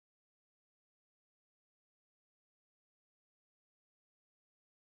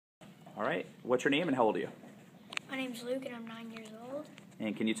All right. What's your name and how old are you? My name's Luke and I'm 9 years old.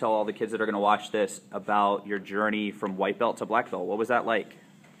 And can you tell all the kids that are going to watch this about your journey from white belt to black belt? What was that like?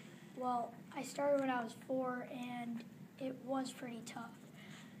 Well, I started when I was 4 and it was pretty tough.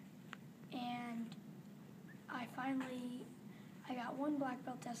 And I got one black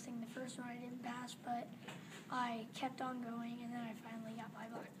belt testing. The first one I didn't pass, but I kept on going and then I finally got my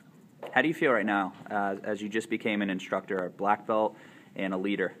black belt. How do you feel right now as you just became an instructor, a black belt, and a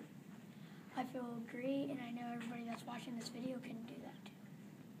leader? I feel great, and I know everybody that's watching this video can do that.